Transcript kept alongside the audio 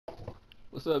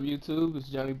What's up, YouTube? It's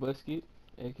Johnny Busket,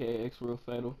 aka X Real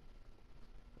Fatal.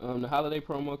 The holiday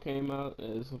promo came out,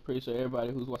 as I'm pretty sure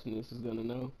everybody who's watching this is gonna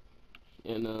know.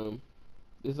 And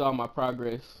this is all my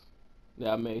progress that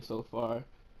I made so far.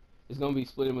 It's gonna be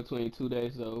split in between 2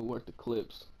 days though, worth of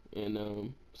clips.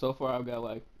 And so far I've got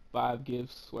like 5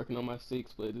 gifts, working on my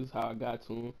 6, but this is how I got to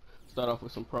them. Start off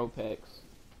with some pro packs,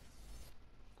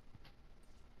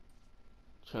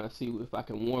 trying to see if I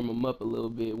can warm them up a little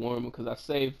bit, warm them because I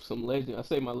saved some legend. I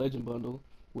saved my legend bundle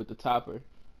with the topper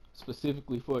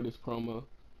specifically for this promo.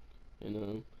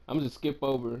 And I'm just skip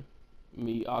over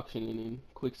me auctioning and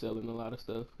quick selling a lot of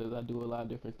stuff because I do a lot of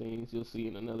different things. You'll see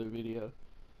in another video,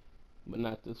 but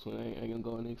not this one. I ain't gonna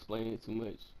go and explain it too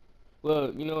much.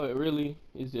 Well, you know, it really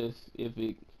is just if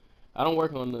it. I don't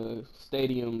work on the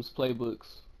stadiums, playbooks,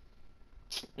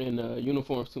 and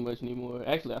uniforms too much anymore.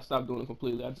 Actually, I stopped doing it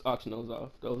completely. I just auction those off.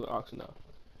 Those are auctioned off.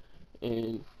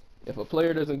 And if a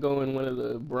player doesn't go in one of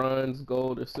the bronze,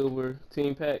 gold, or silver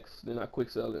team packs, then I quick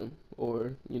sell them.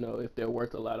 Or, you know, if they're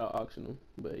worth a lot, I'll auction them.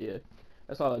 But yeah,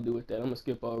 that's all I do with that. I'm going to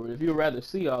skip over it. If you'd rather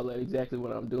see all that, exactly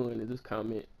what I'm doing, then just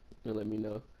comment and let me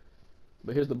know.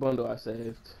 But here's the bundle I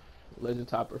saved. Legend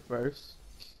Topper first.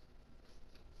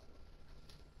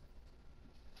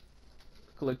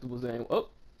 Collectibles ain't. Oh,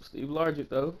 Steve Largent,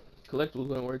 though. Collectibles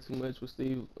don't work too much with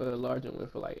Steve Largent.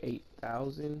 Went for like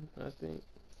 8,000, I think.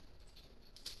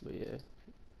 But yeah,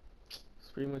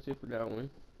 that's pretty much it for that one.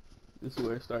 This is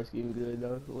where it starts getting good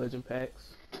though. The legend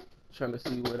packs. Trying to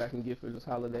see what I can get for this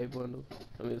holiday bundle.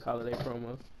 This holiday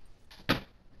promo.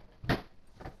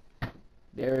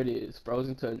 There it is.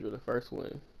 Frozen Tundra, the first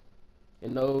one.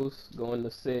 And those go in the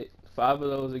set. 5 of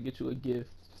those will get you a gift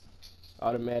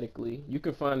automatically. You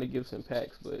can find the gifts in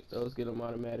packs, but those get them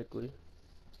automatically.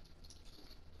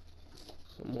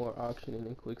 Some more auctioning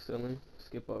and quick selling.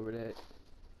 Skip over that.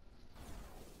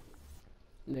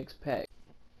 Next pack.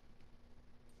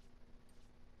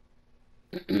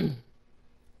 Darren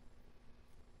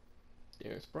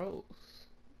Sproles.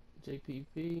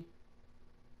 JPP.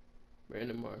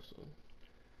 Brandon Marshall.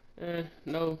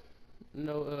 No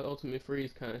Ultimate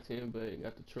Freeze content, but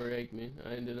got the Troy Aikman.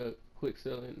 I ended up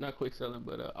not quick selling,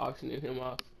 but auctioning him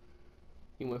off.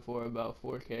 He went for about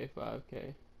 4K,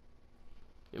 5K.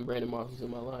 And Brandon Marshall's in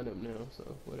my lineup now,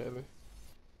 so whatever.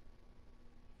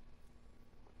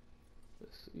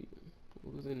 Let's see.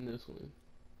 What was in this one?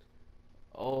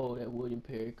 Oh, that William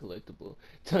Perry collectible.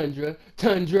 Tundra,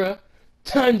 Tundra,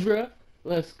 Tundra!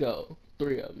 Let's go.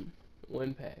 3 of them.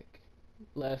 1 pack.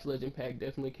 Last legend pack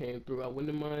definitely came through. I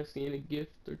wouldn't mind seeing a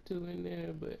gift or 2 in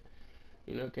there, but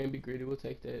you know, can't be greedy. We'll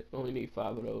take that. Only need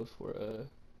 5 of those for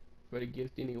the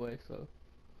gift anyway. So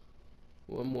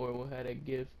 1 more, we'll have that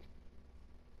gift.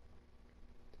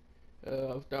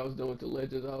 After I was done with the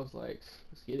legends, I was like,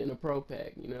 let's get in a pro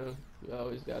pack. You know, you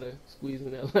always gotta squeeze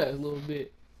in that last little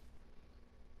bit.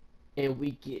 And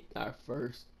we get our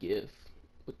first gift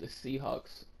with the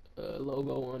Seahawks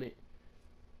logo on it.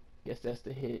 Guess that's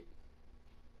the hint.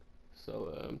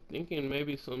 So I'm thinking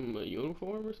maybe some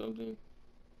uniform or something.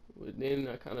 But then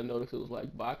I kind of noticed it was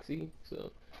like boxy,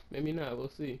 so maybe not. We'll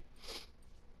see.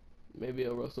 Maybe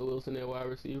a Russell Wilson at wide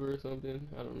receiver or something.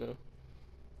 I don't know.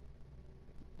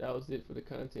 That was it for the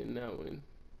content in that one.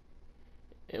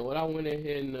 And what I went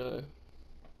ahead and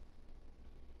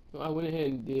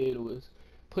did was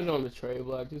put it on the trade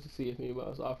block just to see if anybody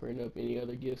was offering up any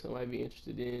other gifts I might be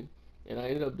interested in. And I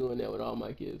ended up doing that with all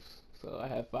my gifts. So I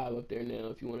have 5 up there now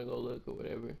if you want to go look or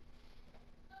whatever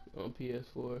on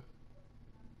PS4.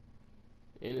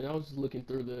 And then I was just looking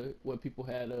through what people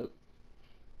had up,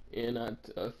 and a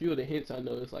few of the hints I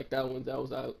noticed, like that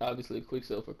was obviously a quick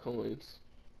sell for coins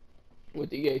with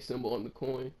the EA symbol on the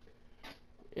coin.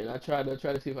 And I tried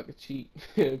to see if I could cheat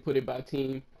and put it by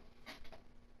team.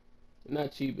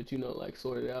 Not cheat, but you know, like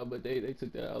sort it out. But they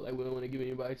took that out. Like we don't want to give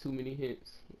anybody too many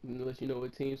hints unless you know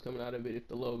what team's coming out of it if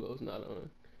the logo's not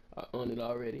on it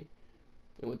already.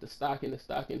 And with the stocking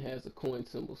has a coin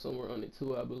symbol somewhere on it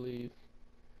too, I believe.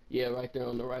 Yeah, right there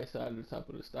on the right side of the top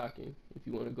of the stocking. If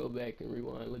you want to go back and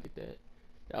rewind, look at that.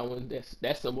 That one,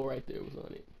 that symbol right there was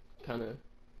on it. Kind of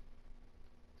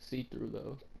see through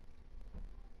though.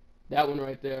 That one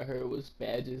right there I heard was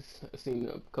badges. I seen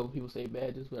a couple people say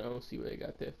badges, but I don't see where they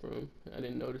got that from. I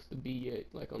didn't notice the B yet,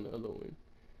 like on the other one.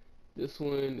 This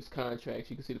one is contracts.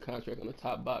 You can see the contract on the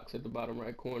top box at the bottom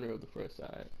right corner of the front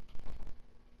side.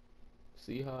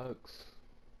 Seahawks.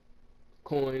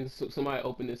 Coins. So somebody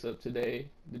opened this up today,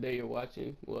 the day you're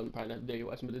watching. Well, probably not the day you're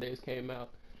watching, but the day this came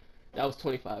out. That was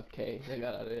 25K. They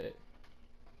got out of that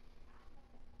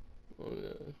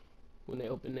on when they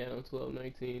opened that on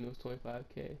 12/19. It was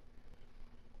 25K.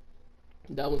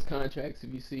 That was contracts.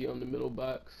 If you see on the middle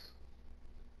box,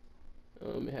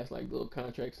 It has like little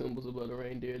contract symbols above the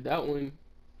reindeer. That one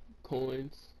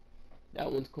coins.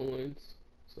 That one's coins.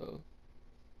 So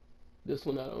this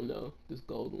one I don't know. This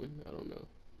gold one I don't know.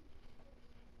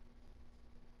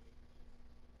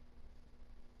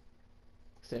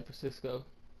 San Francisco.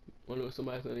 Wonder what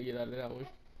somebody's gonna get out of that one.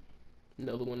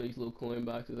 Another one of these little coin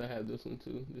boxes. I have this one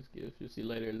too. This gift you'll see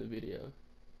later in the video.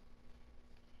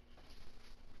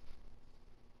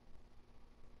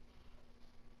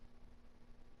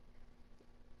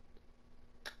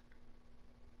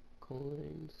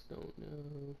 Coins, don't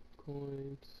know.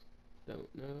 Coins,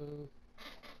 don't know.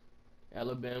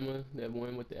 Alabama, that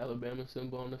one with the Alabama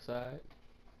symbol on the side.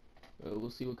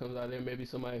 We'll see what comes out of there. Maybe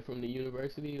somebody from the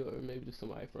university, or maybe just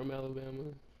somebody from Alabama.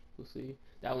 We'll see.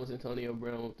 That one's Antonio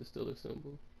Brown with the Steelers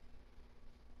symbol.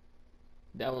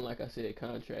 That one, like I said,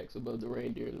 contracts above the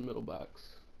reindeer in the middle box.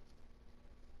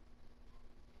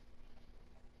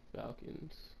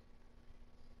 Falcons.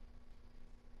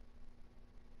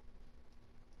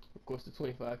 Of course, the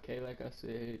 25K, like I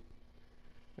said.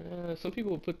 Some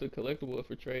people will put the collectible up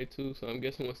for trade too, so I'm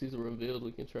guessing once these are revealed,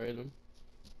 we can trade them.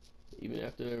 Even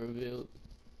after they're revealed.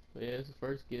 But yeah, it's the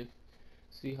first gift.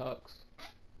 Seahawks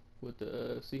with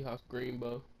the Seahawks green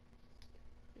bow.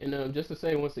 And just to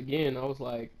say once again, I was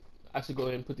like, I should go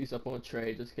ahead and put these up on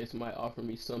trade just in case somebody offer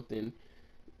me something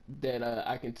that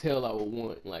I can tell I would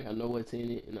want. Like I know what's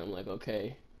in it, and I'm like,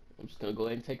 okay, I'm just gonna go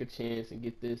ahead and take a chance and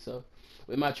get this. So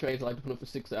with my trades, I like to put them for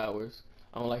 6 hours.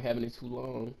 I don't like having it too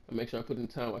long. I make sure I put in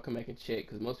time. I come back and check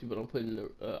because most people don't put in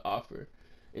the offer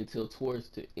until towards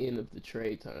the end of the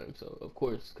trade time. So of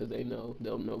course, because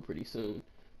they'll know pretty soon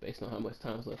based on how much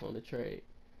time's left on the trade.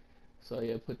 So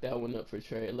yeah, put that one up for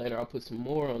trade. Later, I'll put some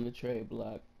more on the trade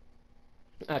block.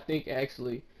 I think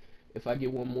actually, if I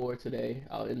get one more today,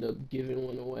 I'll end up giving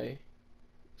one away.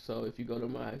 So if you go to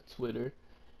my Twitter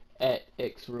at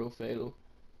xrealfatal,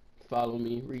 follow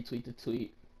me, retweet the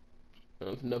tweet.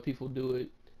 If no people do it,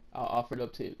 I'll offer it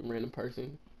up to a random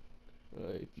person.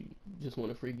 If you just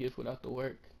want a free gift without the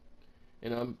work.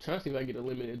 And I'm trying to see if I can get a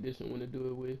limited edition one to do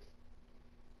it with.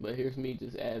 But here's me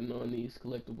just adding on these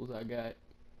collectibles I got.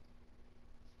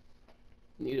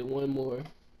 Needed one more.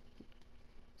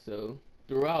 So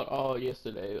throughout all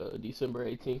yesterday, December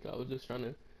 18th, I was just trying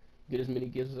to get as many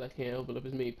gifts as I can, open up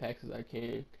as many packs as I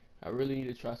can. I really need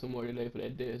to try some more today for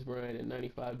that Dez Bryant, that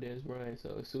 95 Dez Bryant.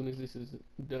 So as soon as this is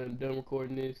done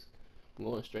recording this, I'm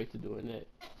going straight to doing that.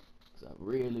 Cause I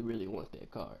really, really want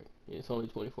that card. And it's only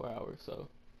 24 hours, so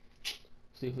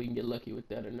see if we can get lucky with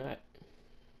that or not.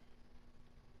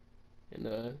 And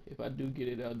if I do get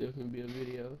it, I'll definitely be a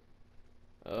video.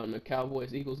 On the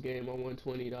Cowboys Eagles game, I won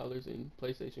 $20 in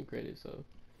PlayStation credit, so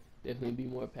definitely be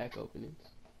more pack openings.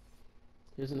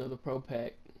 Here's another pro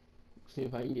pack. See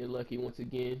if I can get lucky once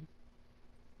again.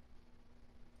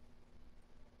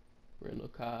 Randall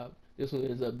Cobb. This one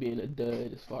ends up being a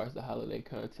dud as far as the holiday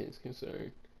content is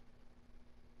concerned.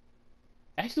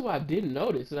 Actually, what I didn't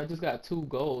notice is I just got 2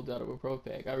 golds out of a pro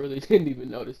pack. I really didn't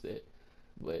even notice that.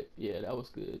 But yeah, that was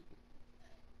good.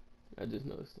 I just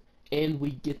noticed it. And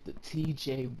we get the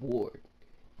TJ Ward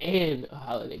and a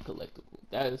holiday collectible.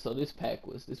 That is, so this pack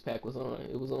was on.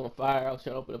 It was on fire. I was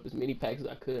trying to open up as many packs as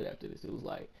I could after this. It was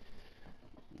like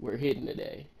we're hitting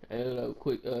today. I ended up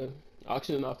quick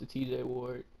auctioning off the TJ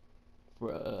Ward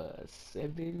for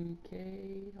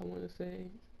 7K. I want to say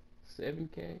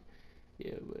 7K.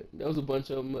 Yeah, but there was a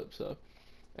bunch of them up. So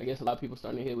I guess a lot of people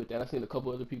starting to hit with that. I seen a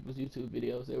couple other people's YouTube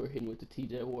videos. They were hitting with the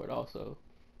TJ Ward also.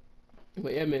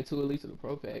 But yeah, man, 2 elites in the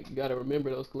pro pack. You gotta remember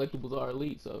those collectibles are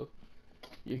elite, so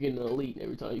you're getting an elite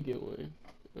every time you get one.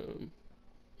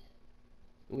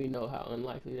 We know how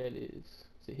unlikely that is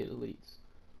to hit elites.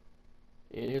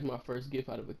 And here's my first gift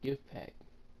out of a gift pack.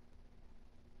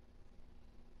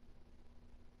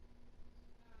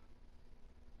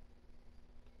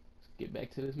 Let's get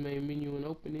back to this main menu and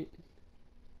open it.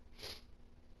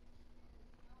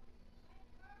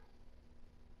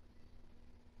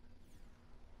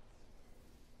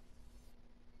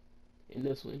 And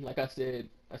this one, like I said,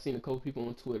 I seen a couple people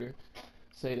on Twitter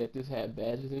say that this had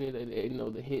badges in it. That they know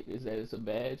the hint is that it's a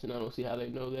badge, and I don't see how they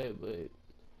know that, but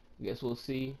I guess we'll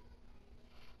see.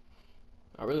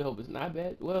 I really hope it's not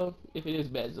bad. Well, if it is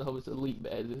badges, I hope it's elite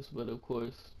badges. But of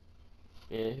course,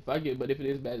 and if it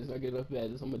is badges, I get enough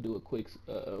badges, I'm gonna do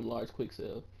a large quick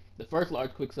sale. The first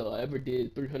large quick sale I ever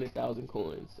did, 300,000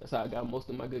 coins. That's how I got most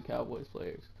of my good Cowboys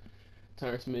players.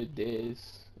 Tyron Smith,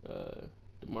 Dez,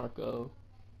 DeMarco,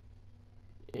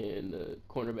 and the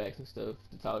cornerbacks and stuff.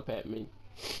 The Tyler Patman.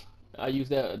 I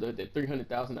used that the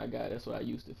 300,000 I got. That's what I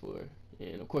used it for.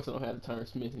 And of course, I don't have the Tyron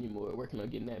Smith anymore. Working on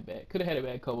getting that back. Could have had it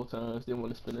back a couple times. Didn't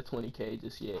want to spend the 20K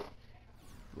just yet.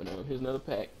 But here's another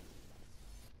pack.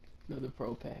 Another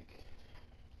pro pack.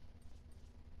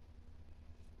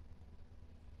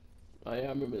 Oh yeah, I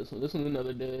remember this one. This one's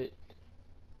another dud.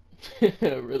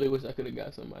 I really wish I could have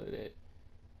got some out of that.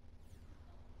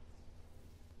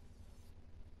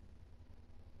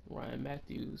 Ryan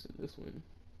Matthews in this one.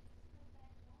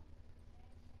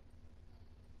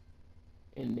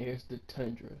 And there's the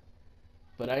Tundra.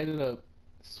 But I ended up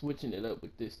switching it up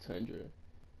with this Tundra.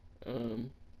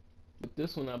 Um, with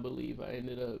this one, I believe I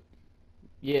ended up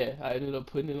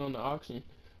putting it on the auction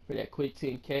for that quick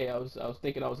 10K. I was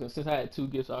thinking I was gonna, since I had two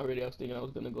gifts already, I was thinking I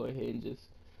was gonna go ahead and just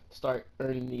start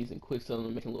earning these and quick selling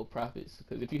and making little profits.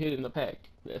 Because if you hit in a pack,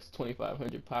 that's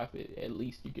 2,500 profit at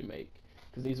least you can make.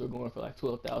 Because these were going for like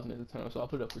 12,000 at the time, so I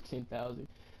put up for 10,000.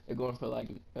 They're going for like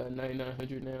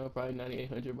 9,900 now, probably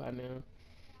 9,800 by now.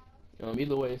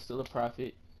 Either way, it's still a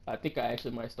profit. I think I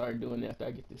actually might start doing that after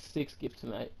I get this sixth gift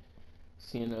tonight,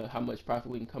 seeing how much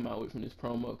profit we can come out with from this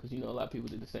promo. Because a lot of people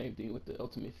did the same thing with the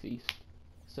Ultimate Feast,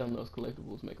 selling those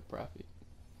collectibles, make a profit.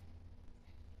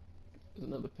 There's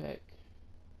another pack.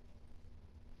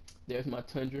 There's my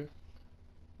Tundra.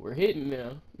 We're hitting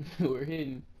now. We're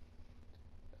hitting.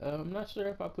 I'm not sure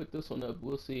if I put this one up.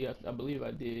 We'll see. I believe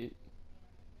I did.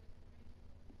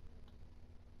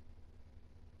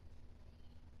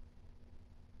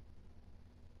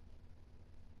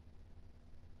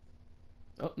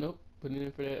 Oh nope. Putting it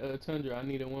in for that Tundra. I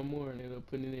needed one more, and ended up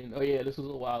putting it in. Oh yeah, this was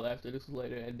a while after. This was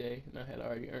later that day, and I had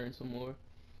already earned some more.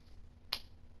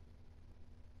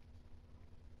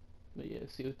 But yeah,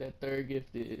 see what that third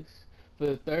gift is. For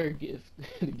the third gift,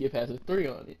 the gift has a 3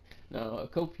 on it. Now, a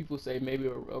couple people say maybe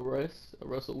a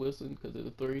Russell Wilson because of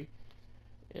the 3.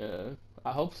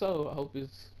 I hope so. I hope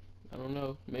it's, I don't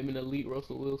know, maybe an elite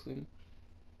Russell Wilson.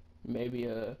 Maybe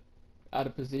a out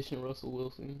of position Russell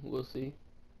Wilson. We'll see.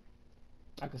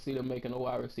 I could see them making a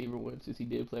wide receiver one since he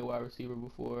did play wide receiver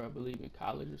before, I believe in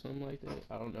college or something like that.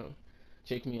 I don't know.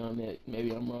 Check me on that.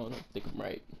 Maybe I'm wrong. I think I'm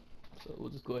right. So we'll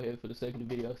just go ahead for the second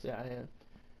video. Say I am.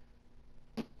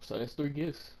 So that's 3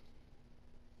 gifts.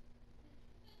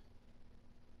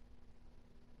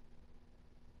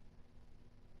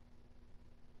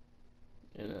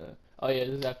 And oh yeah,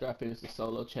 this is after I finish the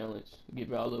solo challenge. Give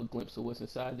y'all a little glimpse of what's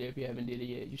inside there. If you haven't did it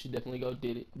yet, you should definitely go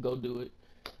do it.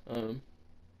 Um,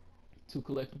 2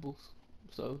 collectibles.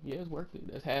 So yeah, it's worth it.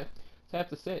 It's half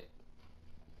the set.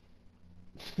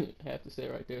 Half the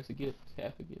set right there. It's a gift. It's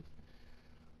half a gift.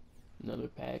 Another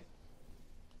pack.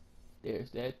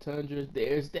 There's that Tundra.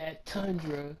 There's that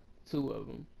Tundra. 2 of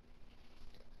them.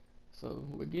 So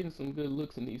we're getting some good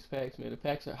looks in these packs, man. The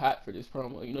packs are hot for this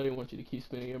promo. They want you to keep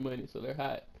spending your money, so they're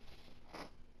hot. I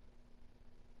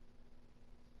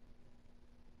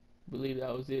believe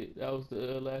that was it. That was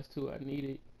the last 2 I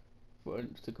needed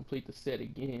to complete the set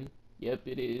again. Yep,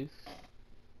 it is.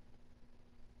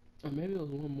 Or maybe it was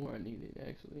one more I needed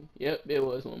actually. Yep, it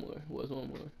was one more. It was one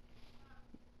more.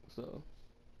 So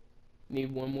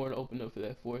need one more to open up for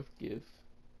that 4th gift.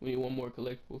 We need one more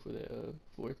collectible for that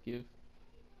 4th gift.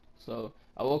 So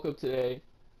I woke up today,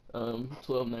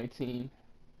 12/19,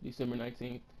 December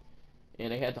 19th,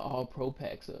 and they had the all pro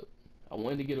packs up. I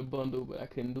wanted to get a bundle, but I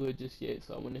couldn't do it just yet.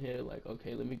 So I went ahead like,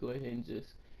 okay, let me go ahead and just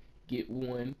get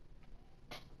one,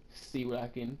 see what I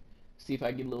can, see if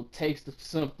I get a little taste of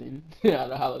something out of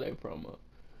the holiday promo.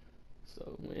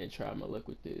 So went and tried my luck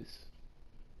with this.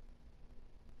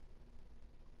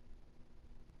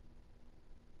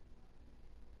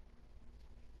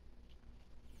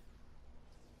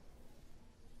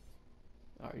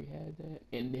 I already had that,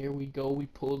 and there we go. We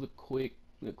pulled the quick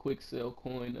sell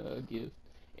coin gift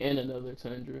and another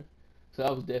Tundra. So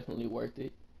that was definitely worth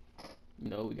it.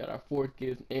 We got our 4th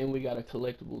gift and we got a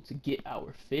collectible to get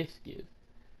our 5th gift.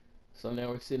 So now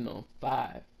we're sitting on 5.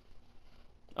 I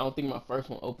don't think my first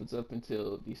one opens up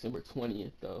until December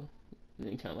 20th though. And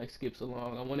then kind of like skips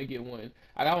along. I want to get one.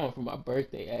 I got one for my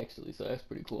birthday actually, so that's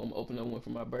pretty cool. I'm opening up one for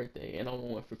my birthday and I want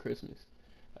one for Christmas.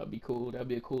 That'd be cool. That'd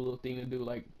be a cool little thing to do,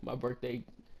 like my birthday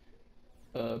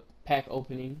pack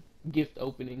opening, gift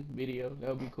opening video. That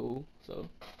would be cool. So,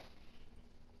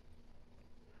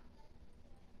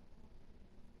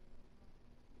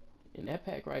 and that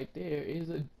pack right there is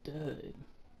a dud.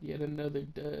 Yet another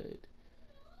dud.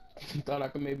 Thought I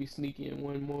could maybe sneak in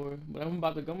one more, but I'm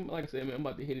about to go. Like I said, man, I'm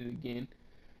about to hit it again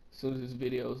as soon as this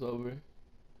video is over.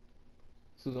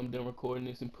 As soon as I'm done recording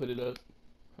this and put it up,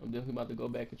 I'm definitely about to go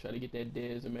back and try to get that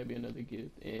Dez or maybe another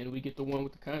gift. And we get the one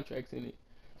with the contracts in it.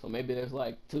 So maybe there's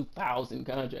like 2,000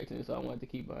 contracts in it, so I want to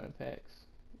keep buying packs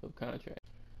of contracts.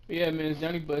 But yeah, man, it's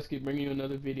Johnny Busket bringing you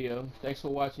another video. Thanks for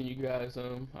watching, you guys.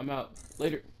 I'm out.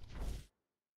 Later.